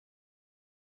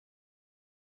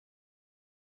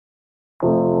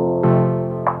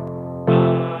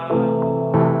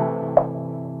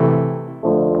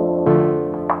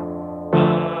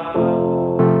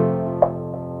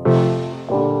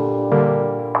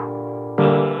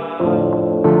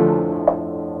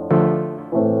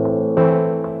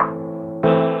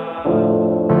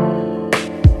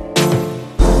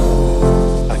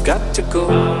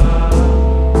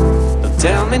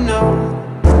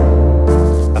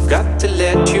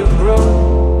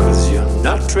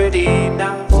not ready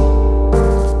now.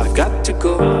 I've got to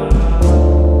go.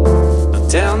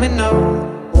 Don't tell me no.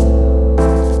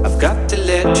 I've got to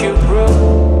let you grow.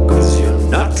 'Cause you're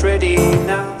not ready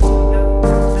now.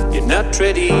 You're not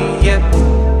ready yet.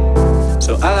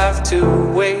 So I'll have to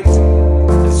wait.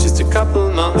 It's just a couple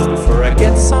months before I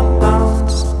get some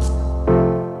bounce.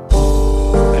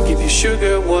 I give you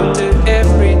sugar, water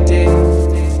every day.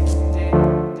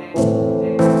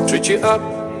 Treat you up,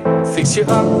 fix you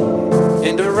up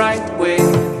in the right way.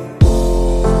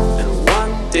 And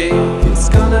one day it's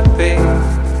gonna pay.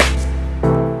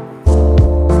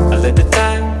 I let the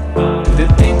time do the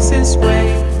things its way.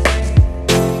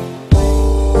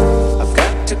 I've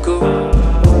got to go.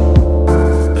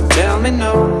 Don't tell me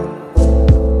no.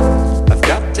 I've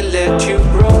got to let you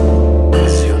grow.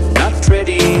 'Cause you're not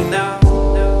ready now.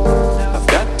 I've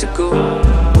got to go.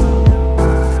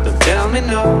 Don't tell me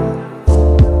no.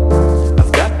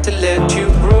 I've got to let you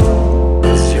grow.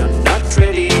 'Cause you're not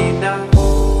ready now.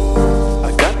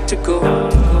 I've got to go.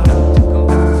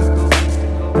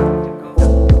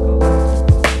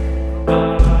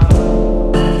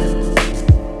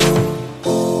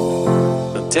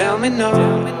 Don't tell me no.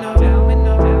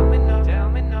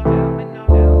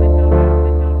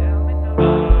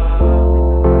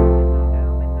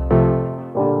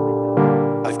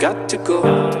 I've got to go.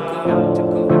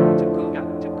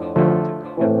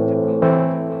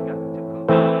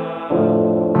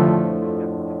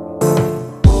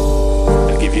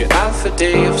 I'll give you half a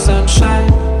day of sunshine,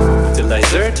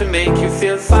 fertilizer to make you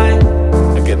feel fine.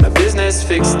 I'll get my business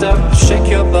fixed up, shake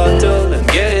your bottle and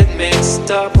get it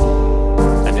mixed up.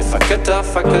 And if I cut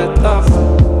off, I cut off.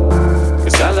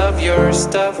 'Cause I love your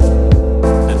stuff.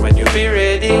 And when you'll be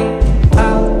ready,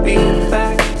 I'll be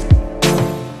back.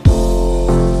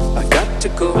 To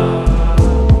go.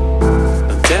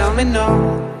 Don't tell me no.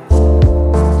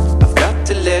 I've got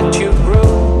to let you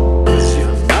grow. 'Cause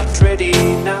you're not ready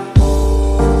now.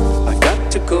 I've got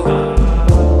to go.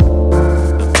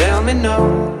 Don't tell me no.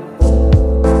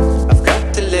 I've got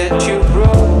to let you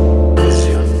grow. 'Cause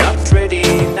you're not ready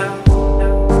now.